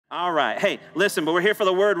All right. Hey, listen, but we're here for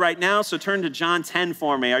the word right now, so turn to John 10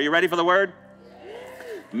 for me. Are you ready for the word?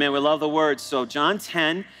 Man, we love the word. So John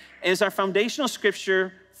 10 is our foundational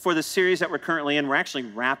scripture for the series that we're currently in. We're actually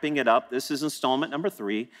wrapping it up. This is installment number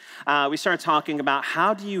 3. We started talking about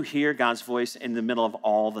how do you hear God's voice in the middle of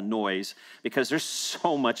all the noise, because there's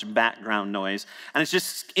so much background noise, and it's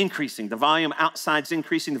just increasing. The volume outside is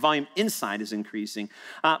increasing. The volume inside is increasing.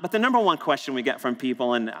 But the number one question we get from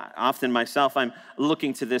people, and often myself, I'm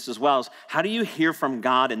looking to this as well, is how do you hear from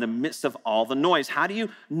God in the midst of all the noise? How do you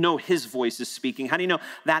know his voice is speaking? How do you know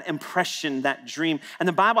that impression, that dream? And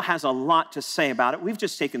the Bible has a lot to say about it. We've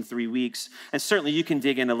just taken 3 weeks, and certainly you can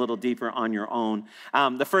dig in a little deeper on your own.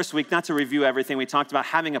 The first week, not to review everything, we talked about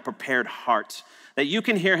having a prepared heart, that you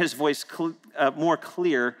can hear his voice more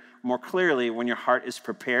clearly when your heart is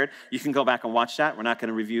prepared. You can go back and watch that. We're not going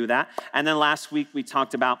to review that. And then last week, we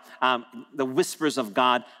talked about the whispers of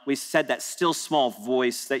God. We said that still small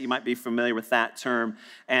voice, that you might be familiar with that term,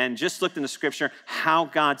 and just looked in the scripture, how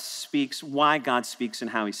God speaks, why God speaks,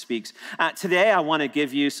 and how he speaks. Today, I want to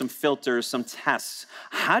give you some filters, some tests.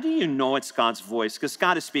 How do you know it's God's voice? Because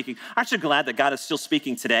God is speaking. Aren't you glad that God is still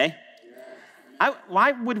speaking today?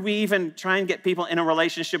 Why would we even try and get people in a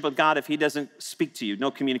relationship with God if he doesn't speak to you? No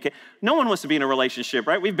communicate. No one wants to be in a relationship,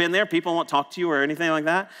 right? We've been there. People won't talk to you or anything like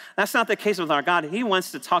that. That's not the case with our God. He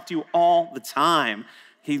wants to talk to you all the time.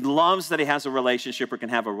 He loves that he has a relationship or can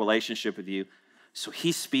have a relationship with you. So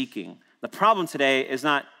he's speaking. The problem today is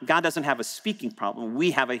not, God doesn't have a speaking problem. We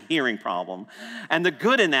have a hearing problem. And the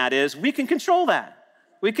good in that is we can control that.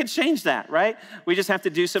 We could change that, right? We just have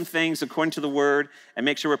to do some things according to the word and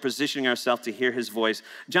make sure we're positioning ourselves to hear his voice.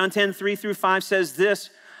 John 10, 3-5 says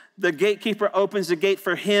this: the gatekeeper opens the gate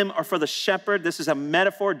for him or for the shepherd. This is a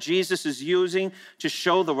metaphor Jesus is using to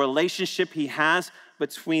show the relationship he has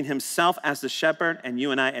between himself as the shepherd and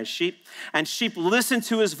you and I as sheep. And sheep listen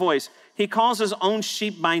to his voice. He calls his own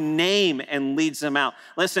sheep by name and leads them out.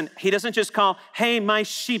 Listen, he doesn't just call, hey, my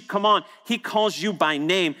sheep, come on. He calls you by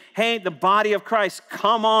name. Hey, the body of Christ,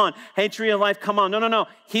 come on. Hey, tree of life, come on. No.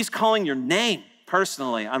 He's calling your name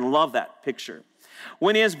personally. I love that picture.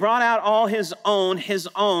 When he has brought out all his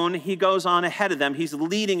own, he goes on ahead of them. He's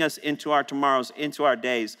leading us into our tomorrows, into our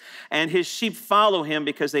days. And his sheep follow him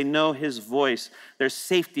because they know his voice. There's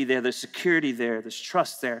safety there, there's security there, there's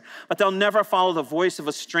trust there. But they'll never follow the voice of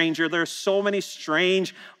a stranger. There are so many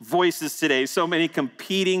strange voices today, so many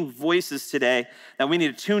competing voices today, that we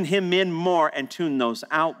need to tune him in more and tune those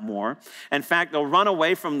out more. In fact, they'll run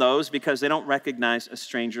away from those because they don't recognize a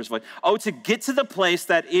stranger's voice. Oh, to get to the place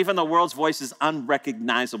that even the world's voice is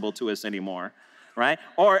unrecognizable to us anymore, right?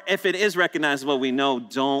 Or if it is recognizable, we know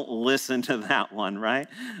don't listen to that one, right?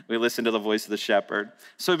 We listen to the voice of the shepherd.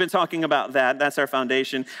 So we've been talking about that. That's our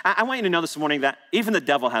foundation. I want you to know this morning that even the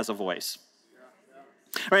devil has a voice.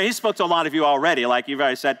 Right, he spoke to a lot of you already, like you've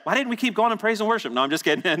already said, why didn't we keep going in praise and worship? No, I'm just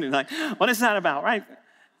kidding. And like, what is that about, right?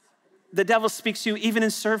 The devil speaks to you even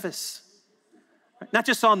in service. Not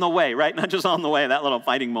just on the way, right? Not just on the way, that little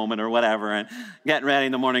fighting moment or whatever, and getting ready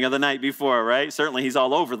in the morning of the night before, right? Certainly he's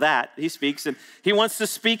all over that. He speaks, and he wants to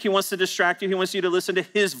speak. He wants to distract you. He wants you to listen to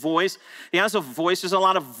his voice. He has a voice. There's a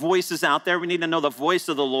lot of voices out there. We need to know the voice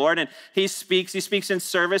of the Lord, and he speaks. He speaks in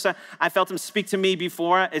service. I felt him speak to me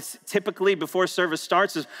before. It's typically before service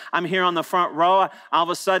starts. As I'm here on the front row. All of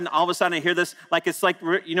a sudden, I hear this, like it's like,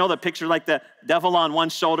 you know, the picture like the devil on one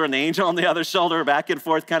shoulder and the angel on the other shoulder, back and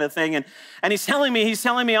forth kind of thing. And he's telling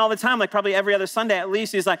me all the time, like probably every other Sunday at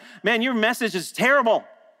least, he's like, man, your message is terrible.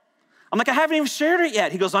 I'm like, I haven't even shared it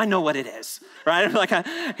yet. He goes, I know what it is, right? I'm like,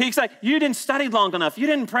 he's like, you didn't study long enough. You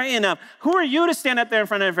didn't pray enough. Who are you to stand up there in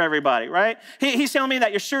front of everybody, right? He's telling me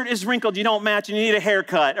that your shirt is wrinkled, you don't match, and you need a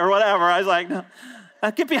haircut or whatever. I was like, no,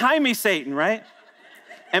 get behind me, Satan, right?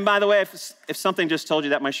 And by the way, if something just told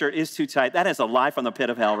you that my shirt is too tight, that is a lie from the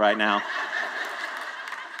pit of hell right now.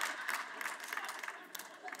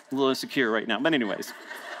 A little insecure right now, but anyways,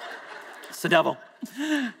 it's the devil.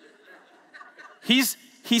 He's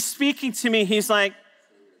speaking to me. He's like,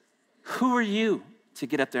 who are you to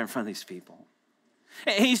get up there in front of these people?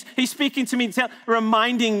 He's speaking to me,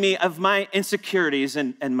 reminding me of my insecurities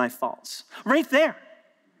and my faults. Right there.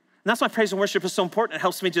 And that's why praise and worship is so important. It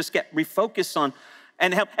helps me just get refocused on,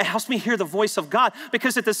 and it helps me hear the voice of God.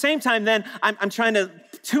 Because at the same time then, I'm trying to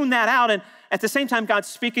tune that out. And at the same time, God's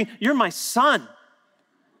speaking, you're my son.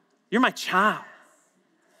 You're my child.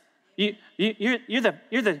 You're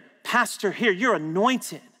the pastor here. You're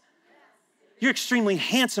anointed. You're extremely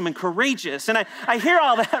handsome and courageous. And I hear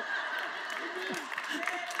all that.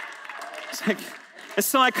 And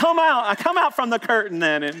so I come out from the curtain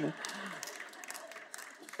then. And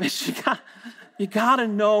you got to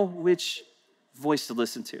know which voice to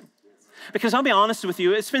listen to. Because I'll be honest with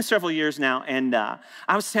you, it's been several years now, and I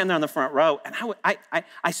was standing there on the front row, and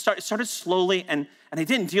I started slowly, and I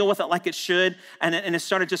didn't deal with it like it should, and it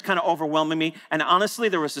started just kind of overwhelming me. And honestly,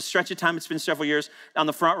 there was a stretch of time, it's been several years, on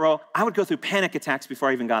the front row, I would go through panic attacks before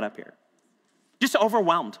I even got up here. Just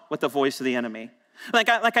overwhelmed with the voice of the enemy. Like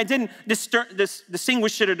I didn't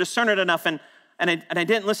distinguish it or discern it enough, and I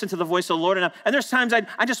didn't listen to the voice of the Lord enough. And there's times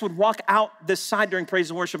I just would walk out this side during praise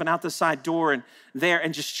and worship and out the side door and there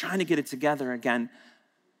and just trying to get it together again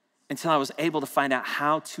until I was able to find out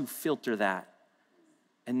how to filter that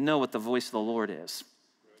and know what the voice of the Lord is.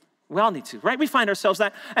 We all need to, right? We find ourselves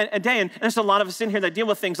that a day, and there's a lot of us in here that deal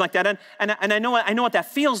with things like that. And I know what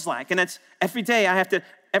that feels like. And it's every day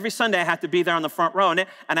every Sunday I have to be there on the front row, and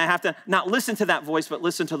I have to not listen to that voice, but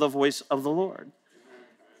listen to the voice of the Lord.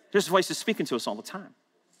 There's voices speaking to us all the time.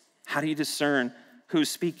 How do you discern who's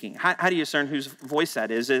speaking? How do you discern whose voice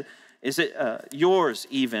that is? Is it yours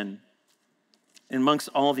even amongst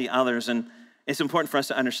all the others? And it's important for us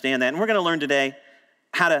to understand that. And we're going to learn today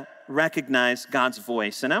how to recognize God's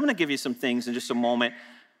voice. And I'm going to give you some things in just a moment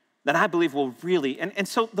that I believe will really, and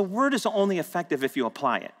so the word is only effective if you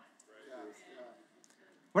apply it.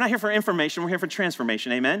 We're not here for information, we're here for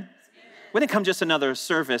transformation, amen? We didn't come just another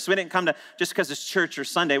service. We didn't come to just because it's church or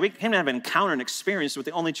Sunday. We came to have an encounter and experience with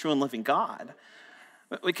the only true and living God.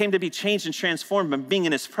 We came to be changed and transformed by being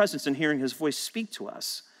in his presence and hearing his voice speak to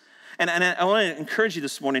us. And I want to encourage you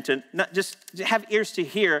this morning to not just have ears to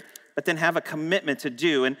hear, but then have a commitment to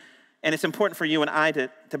do. And it's important for you and I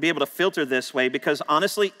to be able to filter this way because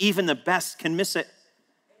honestly, even the best can miss it.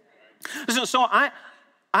 So I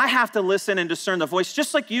have to listen and discern the voice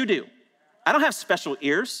just like you do. I don't have special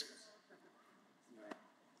ears.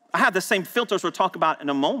 I have the same filters we'll talk about in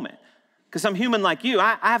a moment because I'm human like you.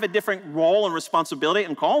 I have a different role and responsibility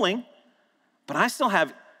and calling, but I still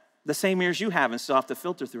have the same ears you have and still have to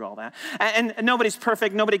filter through all that. And nobody's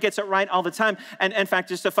perfect. Nobody gets it right all the time. And in fact,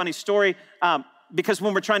 just a funny story, because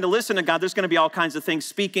when we're trying to listen to God, there's going to be all kinds of things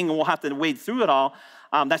speaking and we'll have to wade through it all.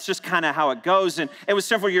 That's just kind of how it goes. And it was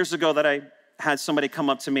several years ago that I had somebody come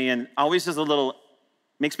up to me and always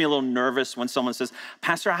makes me a little nervous when someone says,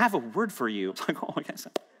 Pastor, I have a word for you. It's like, oh, yes.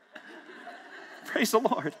 Praise the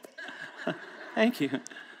Lord. Thank you.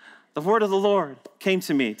 The word of the Lord came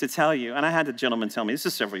to me to tell you, and I had a gentleman tell me, this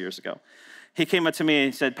is several years ago. He came up to me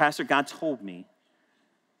and he said, Pastor, God told me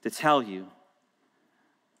to tell you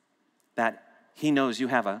that he knows you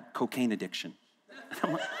have a cocaine addiction.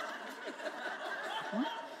 I'm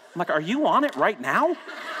like, are you on it right now?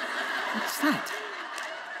 What's that?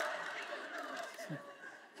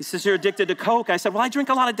 He says, you're addicted to Coke. I said, well, I drink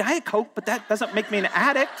a lot of Diet Coke, but that doesn't make me an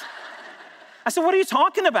addict. I said, what are you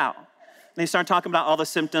talking about? And he started talking about all the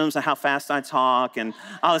symptoms and how fast I talk and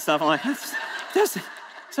all this stuff. I'm like,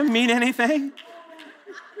 doesn't mean anything.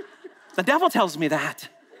 The devil tells me that.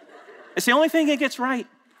 It's the only thing he gets right.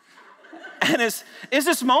 And it's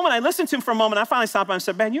this moment, I listened to him for a moment. I finally stopped him and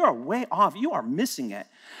said, man, you are way off. You are missing it.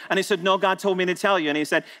 And he said, no, God told me to tell you. And he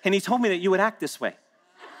said, and he told me that you would act this way.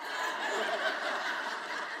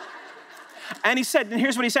 And he said, and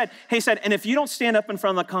here's what he said. He said, and if you don't stand up in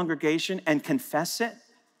front of the congregation and confess it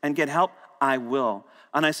and get help, I will.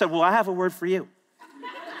 And I said, well, I have a word for you.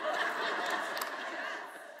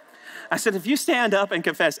 I said, if you stand up and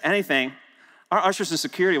confess anything, our ushers and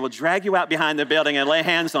security will drag you out behind the building and lay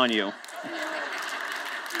hands on you.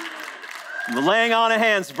 The laying on of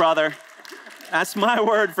hands, brother. That's my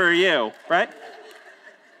word for you, right?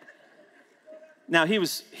 Now, he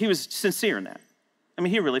was sincere in that. I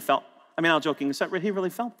mean, he really felt, all joking aside, he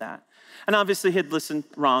really felt that. And obviously he'd listened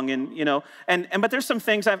wrong but there's some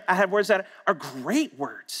things, I had words that are great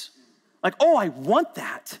words. Like, oh, I want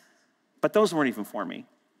that. But those weren't even for me,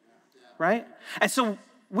 right? And so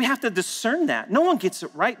we have to discern that. No one gets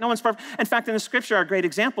it right. No one's perfect. In fact, in the scripture, our great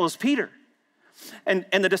example is Peter. And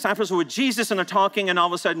the disciples were with Jesus and they're talking and all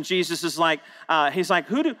of a sudden Jesus is like, he's like,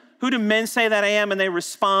 who do men say that I am? And they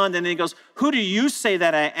respond and he goes, who do you say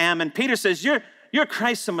that I am? And Peter says, you're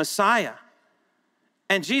Christ the Messiah.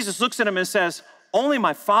 And Jesus looks at him and says, only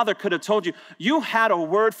my Father could have told you. You had a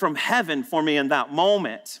word from heaven for me in that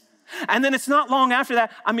moment. And then it's not long after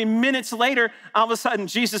that, minutes later, all of a sudden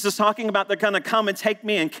Jesus is talking about they're gonna come and take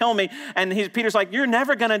me and kill me. And Peter's like, you're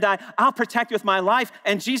never gonna die. I'll protect you with my life.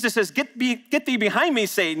 And Jesus says, get thee behind me,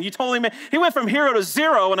 Satan. You totally, he went from hero to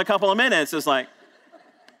zero in a couple of minutes. It's like,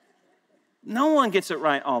 no one gets it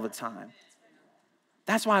right all the time.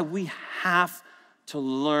 That's why we have to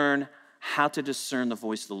learn how to discern the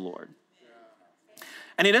voice of the Lord.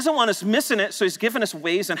 And he doesn't want us missing it, so he's given us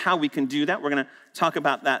ways on how we can do that. We're going to talk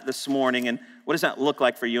about that this morning. And what does that look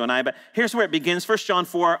like for you and I? But here's where it begins. 1 John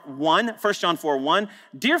 4:1.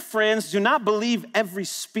 Dear friends, do not believe every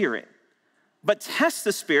spirit, but test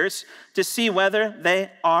the spirits to see whether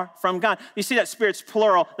they are from God. You see that spirit's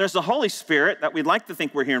plural. There's the Holy Spirit that we'd like to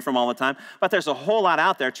think we're hearing from all the time, but there's a whole lot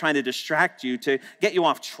out there trying to distract you, to get you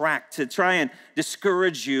off track, to try and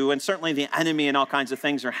discourage you, and certainly the enemy and all kinds of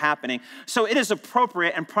things are happening. So it is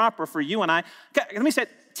appropriate and proper for you and I, let me say it,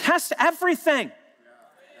 test everything.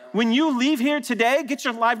 When you leave here today, get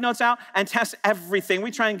your live notes out and test everything.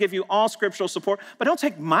 We try and give you all scriptural support, but don't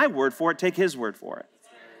take my word for it, take his word for it.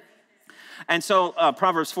 And so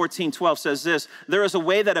Proverbs 14:12 says this, there is a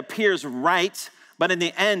way that appears right, but in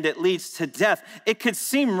the end it leads to death. It could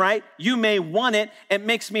seem right, you may want it, it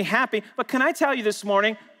makes me happy, but can I tell you this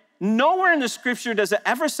morning, nowhere in the scripture does it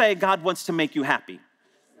ever say God wants to make you happy.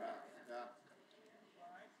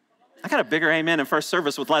 I got a bigger amen in first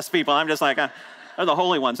service with less people. I'm just like, they're the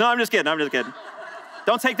holy ones. No, I'm just kidding.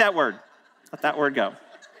 Don't take that word. Let that word go.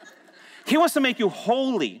 He wants to make you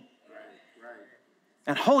holy.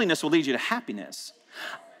 And holiness will lead you to happiness.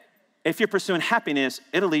 If you're pursuing happiness,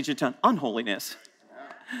 it'll lead you to unholiness.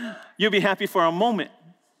 You'll be happy for a moment.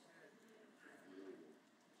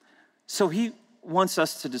 So he wants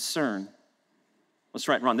us to discern what's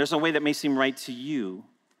right and wrong. There's a way that may seem right to you,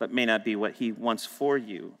 but may not be what he wants for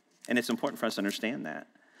you. And it's important for us to understand that.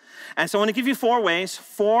 And so I want to give you four ways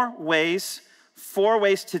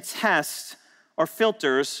to test or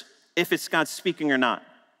filters if it's God speaking or not.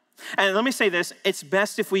 And let me say this, it's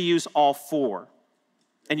best if we use all four,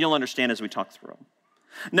 and you'll understand as we talk through them.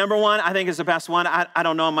 Number one, I think is the best one. I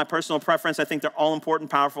don't know, my personal preference, I think they're all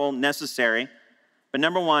important, powerful, necessary. But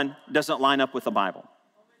number one, doesn't line up with the Bible.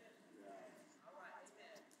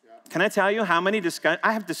 Can I tell you how many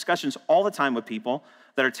I have discussions all the time with people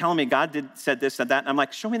that are telling me God said this, said that, and I'm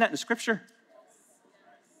like, show me that in Scripture.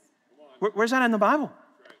 Where's that in the Bible?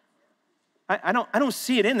 I don't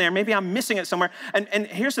see it in there. Maybe I'm missing it somewhere. And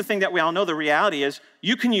here's the thing that we all know, the reality is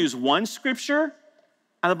you can use one scripture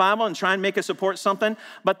out of the Bible and try and make it support something,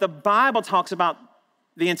 but the Bible talks about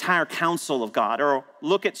the entire counsel of God, or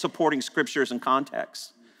look at supporting scriptures and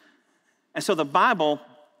context. And so the Bible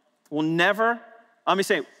will never, let me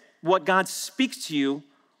say, what God speaks to you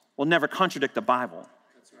will never contradict the Bible.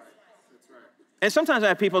 That's right. And sometimes I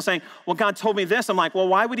have people saying, well, God told me this. I'm like, well,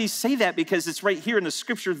 why would he say that? Because it's right here in the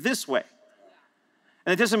scripture this way.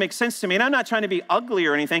 And it doesn't make sense to me. And I'm not trying to be ugly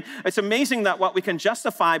or anything. It's amazing that what we can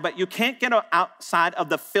justify, but you can't get outside of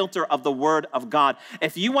the filter of the word of God.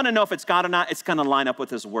 If you want to know if it's God or not, it's going to line up with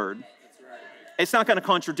his word. That's right. It's not going to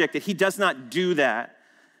contradict it. He does not do that.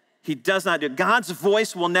 He does not do it. God's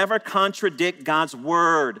voice will never contradict God's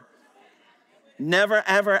word. Never,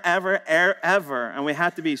 ever, ever, ever. And we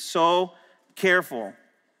have to be so careful.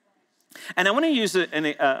 And I want to use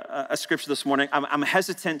a scripture this morning. I'm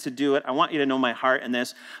hesitant to do it. I want you to know my heart in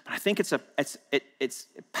this, but I think it's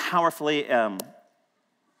powerfully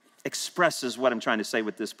expresses what I'm trying to say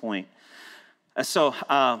with this point. So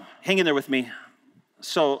hang in there with me.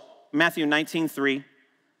 So Matthew 19:3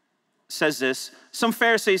 says this, some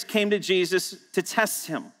Pharisees came to Jesus to test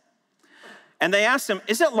him. And they asked him,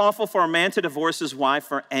 is it lawful for a man to divorce his wife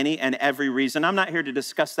for any and every reason? I'm not here to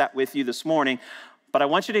discuss that with you this morning, but I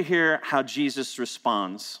want you to hear how Jesus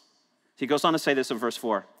responds. He goes on to say this in verse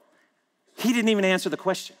 4. He didn't even answer the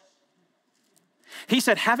question. He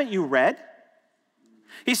said, haven't you read?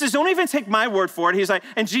 He says, don't even take my word for it. He's like,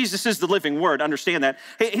 and Jesus is the living word, understand that.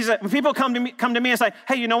 He's like, when people come to me and it's like,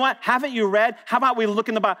 hey, you know what? Haven't you read? How about we look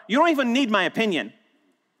in the Bible? You don't even need my opinion.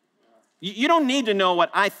 You don't need to know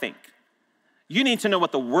what I think. You need to know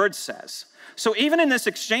what the word says. So even in this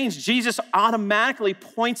exchange, Jesus automatically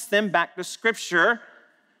points them back to Scripture.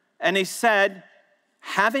 And he said,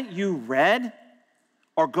 haven't you read?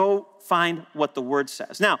 Or go find what the word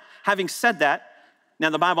says. Now, having said that, now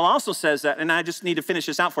the Bible also says that, and I just need to finish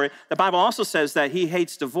this out for you. The Bible also says that he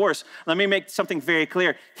hates divorce. Let me make something very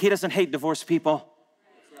clear. He doesn't hate divorced people.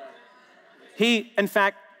 He, in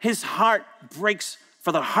fact, his heart breaks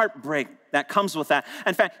for the heartbreak that comes with that.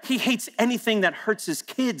 In fact, he hates anything that hurts his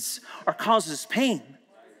kids or causes pain.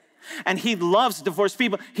 And he loves divorced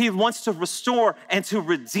people. He wants to restore and to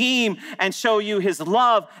redeem and show you his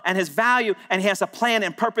love and his value. And he has a plan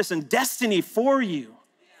and purpose and destiny for you.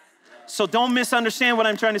 So don't misunderstand what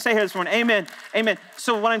I'm trying to say here this morning. Amen. Amen.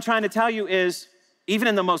 So what I'm trying to tell you is, even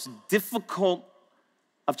in the most difficult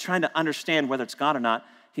of trying to understand whether it's God or not,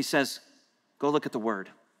 he says, go look at the word.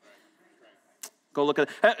 Go look at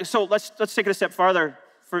it. So let's take it a step farther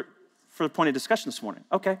for the point of discussion this morning.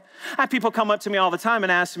 Okay. I have people come up to me all the time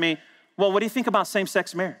and ask me, well, what do you think about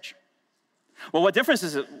same-sex marriage? Well, what difference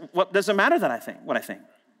is it? What does it matter that I think what I think?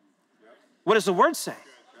 What does the word say?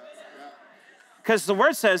 Because the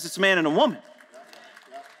word says it's a man and a woman.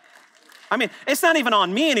 I mean, it's not even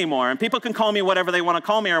on me anymore, and people can call me whatever they want to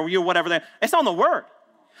call me or you whatever it's on the word.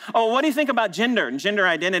 Oh, what do you think about gender and gender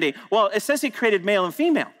identity? Well, it says he created male and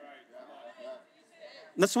female.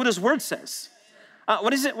 That's what his word says.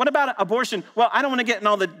 What is it? What about abortion? Well, I don't want to get in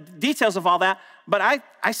all the details of all that, but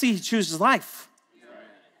I see he chooses life.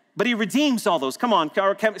 But he redeems all those. Come on,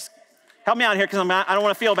 help me out here because I don't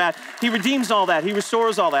want to feel bad. He redeems all that. He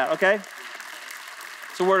restores all that, okay?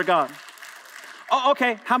 It's the word of God. Oh,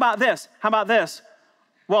 okay, how about this? How about this?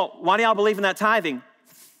 Well, why do y'all believe in that tithing?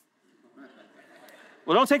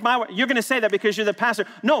 Well, don't take my word. You're going to say that because you're the pastor.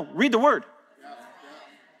 No, read the word.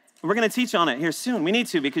 We're going to teach on it here soon. We need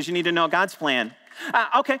to because you need to know God's plan.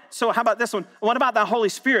 Okay, so how about this one? What about the Holy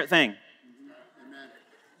Spirit thing?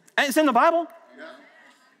 And it's in the Bible.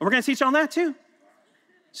 We're going to teach on that too.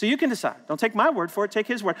 So you can decide. Don't take my word for it. Take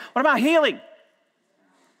his word. What about healing?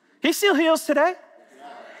 He still heals today.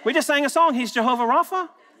 We just sang a song. He's Jehovah Rapha.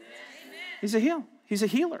 He's a healer. He's a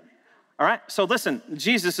healer. All right, so listen.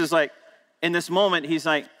 Jesus is like, in this moment, he's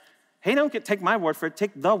like, hey, don't take my word for it. Take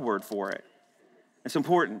the word for it. It's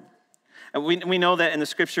important. And we know that in the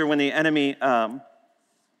scripture when the enemy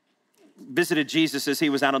visited Jesus as he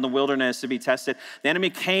was out in the wilderness to be tested, the enemy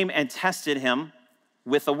came and tested him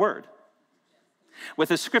with a word, with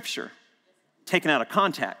a scripture taken out of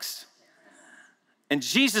context. And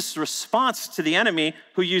Jesus' response to the enemy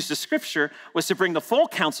who used the scripture was to bring the full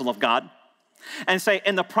counsel of God and say,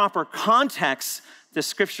 in the proper context, the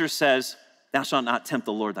scripture says, thou shalt not tempt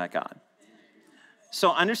the Lord thy God.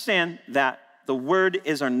 So understand that the word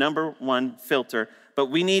is our number one filter, but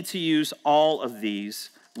we need to use all of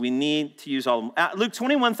these. We need to use all of them. Luke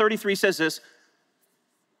 21:33 says this,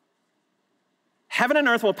 heaven and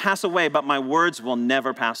earth will pass away, but my words will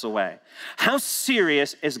never pass away. How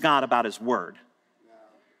serious is God about his word?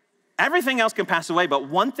 Everything else can pass away, but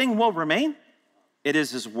one thing will remain. It is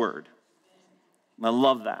his word. I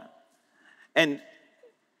love that. And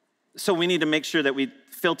so we need to make sure that we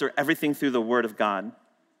filter everything through the word of God.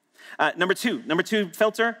 Number two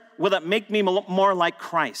filter, will it make me more like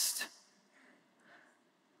Christ?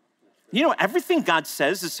 You know, everything God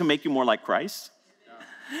says is to make you more like Christ.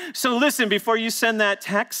 So listen, before you send that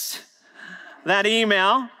text, that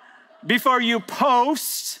email, before you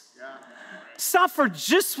post, stop for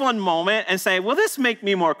just one moment and say, will this make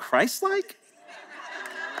me more Christ-like?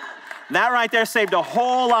 That right there saved a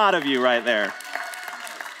whole lot of you right there.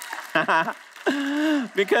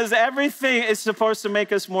 Because everything is supposed to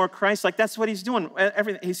make us more Christ-like. That's what he's doing.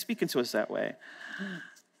 He's speaking to us that way.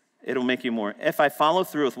 It'll make you more. If I follow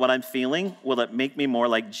through with what I'm feeling, will it make me more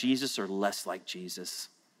like Jesus or less like Jesus?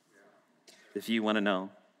 If you want to know.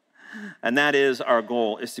 And that is our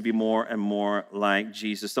goal, is to be more and more like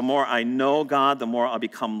Jesus. The more I know God, the more I'll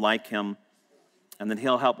become like him. And then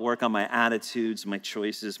he'll help work on my attitudes, my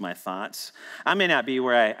choices, my thoughts. I may not be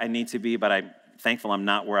where I need to be, but I'm thankful I'm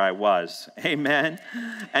not where I was. Amen.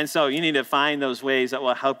 And so you need to find those ways that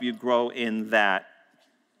will help you grow in that.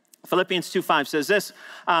 Philippians 2:5 says this,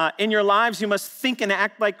 in your lives you must think and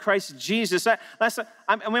act like Christ Jesus.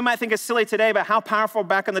 We might think it's silly today, but how powerful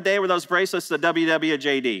back in the day were those bracelets, the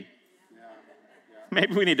WWJD?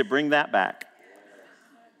 Maybe we need to bring that back.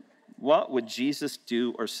 What would Jesus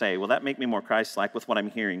do or say? Will that make me more Christ-like with what I'm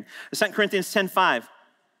hearing? 2 Corinthians 10:5.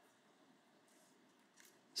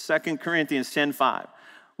 2 Corinthians 10:5.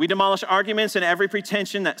 We demolish arguments and every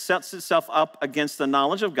pretension that sets itself up against the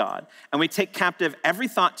knowledge of God, and we take captive every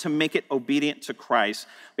thought to make it obedient to Christ.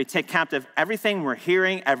 We take captive everything we're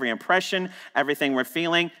hearing, every impression, everything we're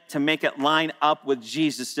feeling, to make it line up with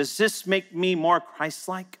Jesus. Does this make me more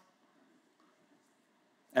Christ-like?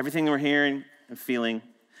 Everything we're hearing and feeling.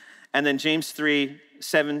 And then James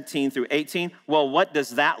 3:17-18. Well, what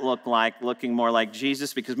does that look like, looking more like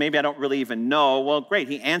Jesus? Because maybe I don't really even know. Well, great,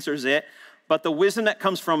 he answers it. But the wisdom that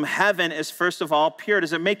comes from heaven is, first of all, pure.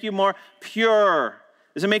 Does it make you more pure?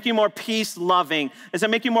 Does it make you more peace-loving? Does it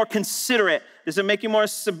make you more considerate? Does it make you more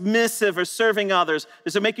submissive or serving others?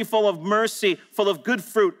 Does it make you full of mercy, full of good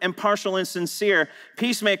fruit, impartial and sincere?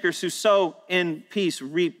 Peacemakers who sow in peace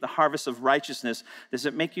reap the harvest of righteousness. Does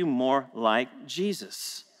it make you more like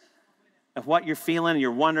Jesus? If what you're feeling,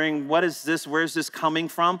 you're wondering, what is this? Where's this coming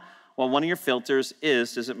from? Well, one of your filters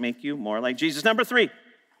is, does it make you more like Jesus? Number 3,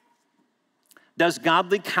 does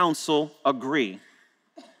godly counsel agree?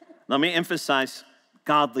 Let me emphasize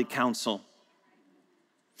godly counsel.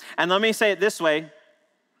 And let me say it this way,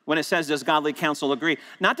 when it says, does godly counsel agree?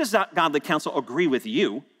 Not does godly counsel agree with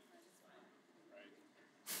you,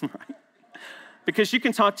 right? Because you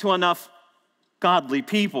can talk to enough godly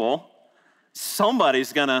people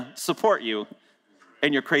somebody's gonna support you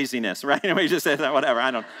in your craziness, right? Anybody just said that, whatever,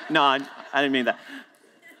 I didn't mean that.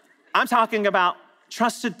 I'm talking about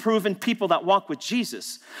trusted, proven people that walk with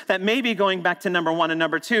Jesus, that may be going back to number one and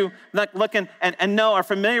number two, like looking and know, are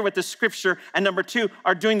familiar with the scripture, and number two,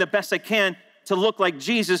 are doing the best they can to look like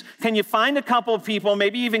Jesus. Can you find a couple of people,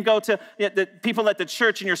 maybe even go to the people at the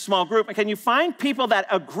church in your small group, and can you find people that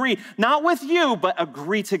agree, not with you, but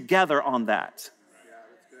agree together on that? Yeah,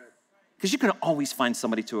 that's good. Because you can always find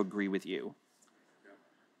somebody to agree with you.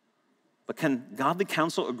 But can godly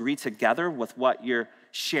counsel agree together with what you're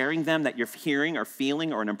sharing them, that you're hearing or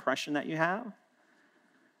feeling, or an impression that you have?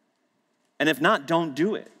 And if not, don't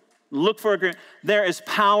do it. Look for agreement. There is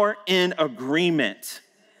power in agreement.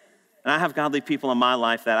 And I have godly people in my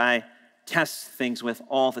life that I test things with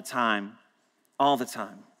all the time.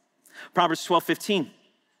 Proverbs 12:15.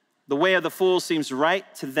 The way of the fool seems right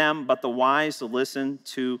to them, but the wise listen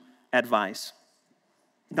to advice.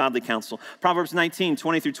 Godly counsel. Proverbs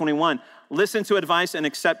 19:20-21. Listen to advice and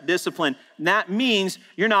accept discipline. That means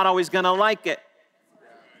you're not always gonna like it.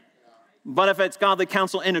 But if it's godly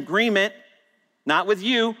counsel in agreement, not with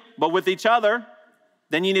you, but with each other,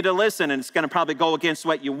 then you need to listen, and it's gonna probably go against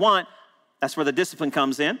what you want. That's where the discipline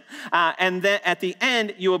comes in. And then at the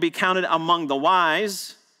end, you will be counted among the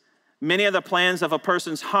wise. Many are the plans of a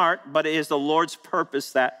person's heart, but it is the Lord's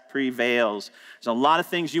purpose that prevails. There's a lot of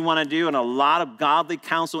things you want to do, and a lot of godly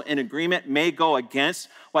counsel in agreement may go against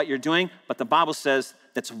what you're doing, but the Bible says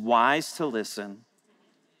it's wise to listen,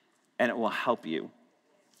 and it will help you.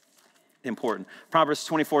 Important. Proverbs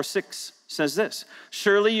 24:6 says this: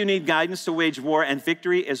 surely you need guidance to wage war, and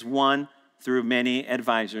victory is won through many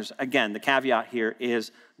advisors. Again, the caveat here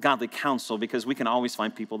is godly counsel, because we can always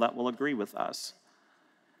find people that will agree with us.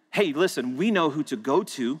 Hey, listen, we know who to go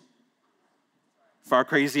to for our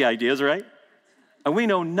crazy ideas, right? And we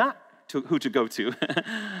know who to go to.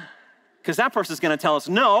 Because that person's gonna tell us,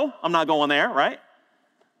 no, I'm not going there, right?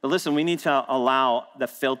 But listen, we need to allow the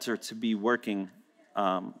filter to be working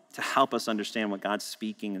to help us understand what God's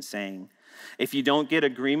speaking and saying. If you don't get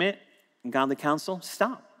agreement in godly counsel,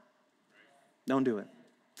 stop. Don't do it.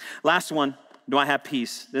 Last one, do I have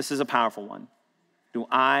peace? This is a powerful one. Do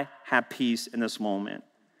I have peace in this moment?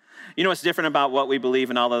 You know what's different about what we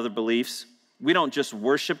believe and all other beliefs? We don't just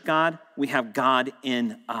worship God, we have God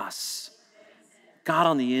in us. God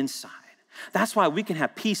on the inside. That's why we can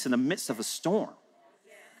have peace in the midst of a storm.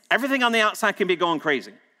 Everything on the outside can be going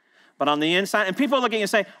crazy, but on the inside, and people look at you and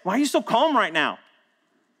say, why are you so calm right now?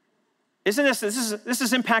 Isn't this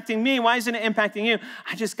is impacting me? Why isn't it impacting you?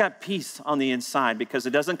 I just got peace on the inside because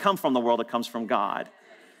it doesn't come from the world, it comes from God.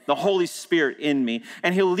 The Holy Spirit in me,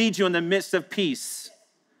 and he'll lead you in the midst of peace.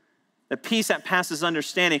 The peace that passes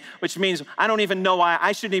understanding, which means I don't even know why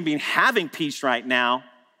I shouldn't even be having peace right now,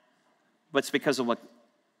 but it's because of what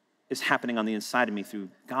is happening on the inside of me through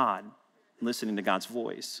God, listening to God's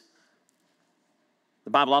voice. The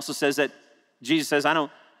Bible also says that Jesus says, I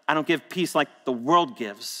don't give peace like the world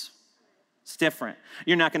gives. It's different.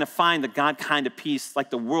 You're not gonna find the God kind of peace like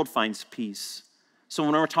the world finds peace. So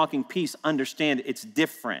when we're talking peace, understand it's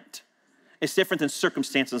different. It's different than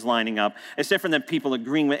circumstances lining up. It's different than people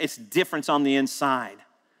agreeing with. It's different on the inside.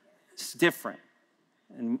 It's different.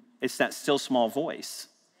 And it's that still small voice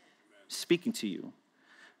speaking to you.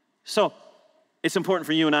 So it's important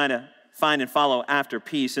for you and I to find and follow after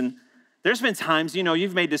peace. And there's been times,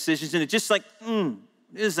 you've made decisions and it's just like,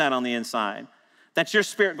 is that on the inside? That's your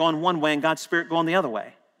spirit going one way and God's spirit going the other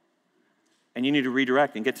way. And you need to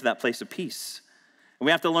redirect and get to that place of peace. And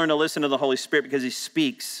we have to learn to listen to the Holy Spirit because he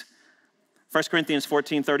speaks. 1 Corinthians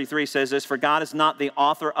 14:33 says this: for God is not the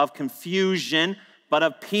author of confusion, but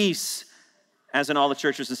of peace, as in all the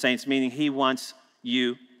churches and saints, meaning he wants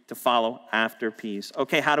you to follow after peace.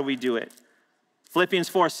 Okay, how do we do it? Philippians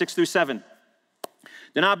 4:6-7.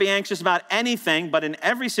 Do not be anxious about anything, but in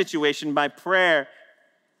every situation by prayer.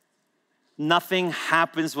 Nothing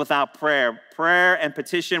happens without prayer. Prayer and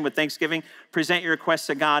petition with thanksgiving. Present your requests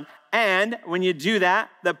to God. And when you do that,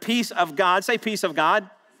 the peace of God, say peace of God.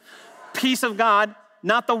 Peace of God,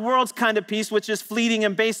 not the world's kind of peace, which is fleeting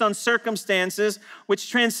and based on circumstances, which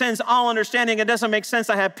transcends all understanding. It doesn't make sense.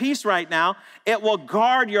 I have peace right now. It will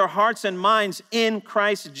guard your hearts and minds in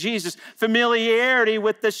Christ Jesus. Familiarity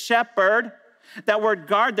with the shepherd. That word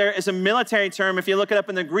guard there is a military term. If you look it up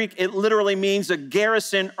in the Greek, it literally means a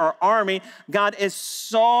garrison or army. God is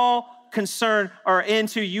so concerned or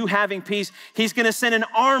into you having peace. He's going to send an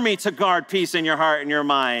army to guard peace in your heart and your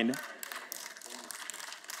mind.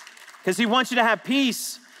 Because he wants you to have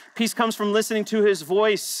peace. Peace comes from listening to his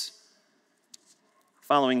voice,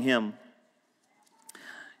 following him.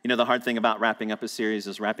 You know, the hard thing about wrapping up a series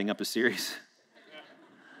is wrapping up a series.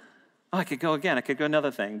 Oh, I could go again. I could go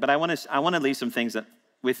another thing. But I want to leave some things that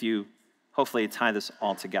with you, hopefully tie this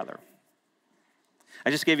all together. I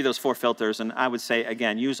just gave you those 4 filters, and I would say,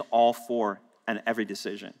 again, use all 4 in every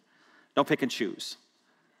decision. Don't pick and choose.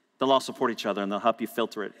 They'll all support each other, and they'll help you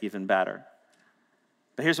filter it even better.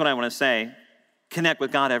 But here's what I want to say. Connect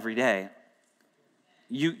with God every day.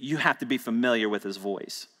 You have to be familiar with his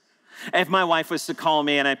voice. If my wife was to call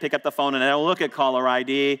me and I pick up the phone and I look at caller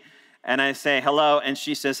ID and I say hello and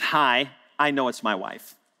she says hi, I know it's my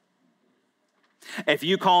wife. If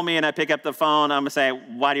you call me and I pick up the phone, I'm gonna say,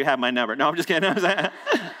 why do you have my number? No, I'm just kidding.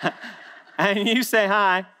 And you say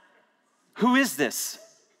hi, who is this?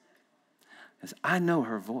 Because I know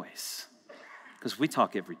her voice because we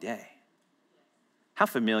talk every day. How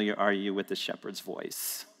familiar are you with the shepherd's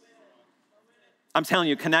voice? I'm telling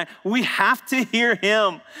you, connect. We have to hear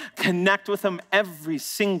him. Connect with him every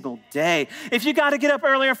single day. If you got to get up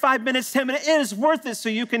earlier, 5 minutes, 10 minutes, it is worth it so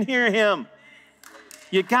you can hear him.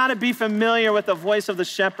 You got to be familiar with the voice of the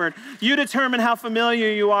shepherd. You determine how familiar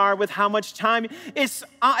you are with how much time. It's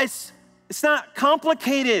not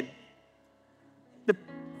complicated. The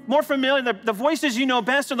more familiar, the voices you know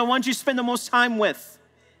best are the ones you spend the most time with.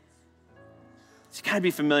 So you got to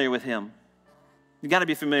be familiar with him. You got to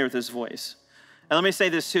be familiar with his voice. And let me say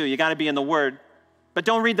this too, you gotta be in the Word, but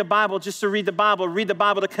don't read the Bible just to read the Bible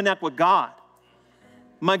to connect with God.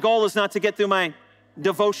 My goal is not to get through my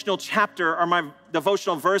devotional chapter or my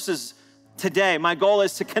devotional verses today. My goal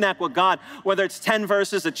is to connect with God. Whether it's 10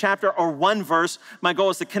 verses, a chapter, or 1 verse, my goal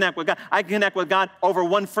is to connect with God. I can connect with God over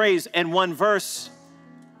 1 phrase and 1 verse,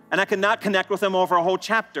 and I cannot connect with him over a whole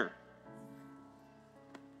chapter.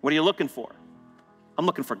 What are you looking for? I'm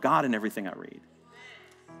looking for God in everything I read.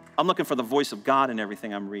 I'm looking for the voice of God in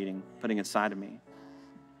everything I'm reading, putting inside of me.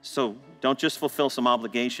 So don't just fulfill some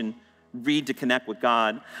obligation, read to connect with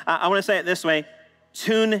God. I want to say it this way,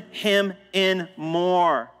 tune him in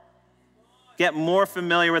more. Get more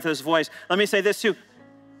familiar with his voice. Let me say this too.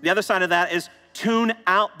 The other side of that is tune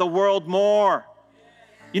out the world more.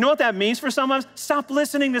 You know what that means for some of us? Stop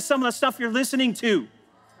listening to some of the stuff you're listening to.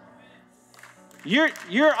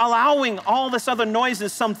 You're allowing all this other noise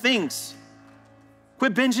and some things.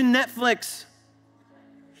 Quit binging Netflix.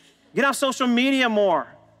 Get off social media more.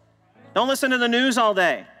 Don't listen to the news all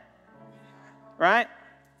day, right?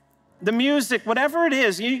 The music, whatever it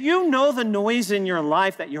is, you know the noise in your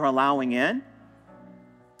life that you're allowing in.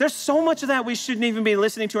 There's so much of that we shouldn't even be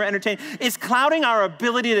listening to or entertaining. It's clouding our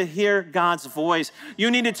ability to hear God's voice. You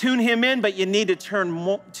need to tune him in, but you need to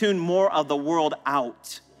tune more of the world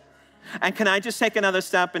out. And can I just take another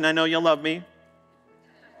step, and I know you'll love me.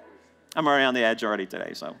 I'm already on the edge already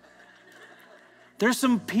today, so. There's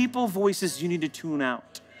some people voices you need to tune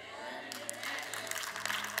out.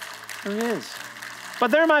 There is.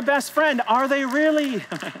 But they're my best friend. Are they really?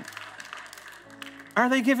 Are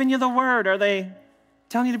they giving you the word? Are they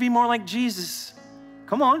telling you to be more like Jesus?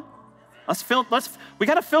 Come on. We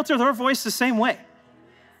got to filter their voice the same way.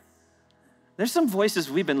 There's some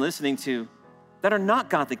voices we've been listening to that are not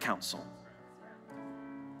godly counsel.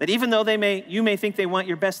 That even though you may think they want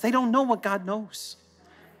your best, they don't know what God knows.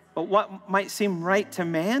 But what might seem right to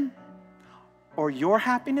man or your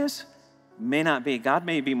happiness may not be. God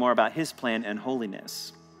may be more about his plan and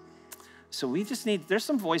holiness. So there's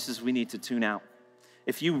some voices we need to tune out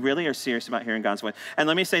if you really are serious about hearing God's voice. And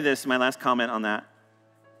let me say this, my last comment on that.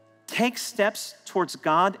 Take steps towards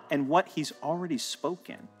God and what he's already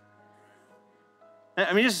spoken.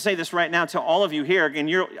 I mean, just to say this right now to all of you here, and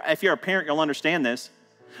if you're a parent, you'll understand this.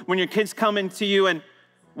 When your kids come into you and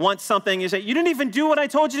want something, you say, you didn't even do what I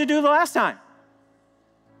told you to do the last time.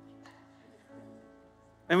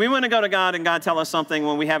 And we want to go to God and God tell us something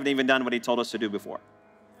when we haven't even done what he told us to do before.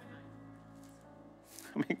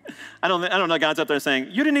 I mean, I don't know God's up there saying,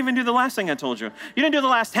 you didn't even do the last thing I told you. You didn't do the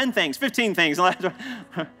last 10 things, 15 things.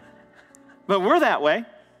 But we're that way.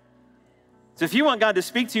 So if you want God to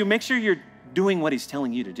speak to you, make sure you're doing what he's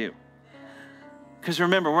telling you to do. Because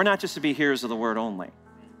remember, we're not just to be hearers of the word only.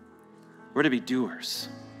 We're to be doers.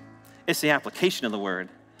 It's the application of the word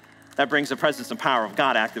that brings the presence and power of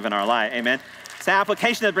God active in our life. Amen. It's the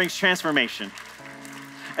application that brings transformation.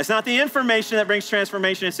 It's not the information that brings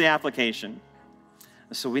transformation, it's the application.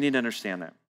 So we need to understand that.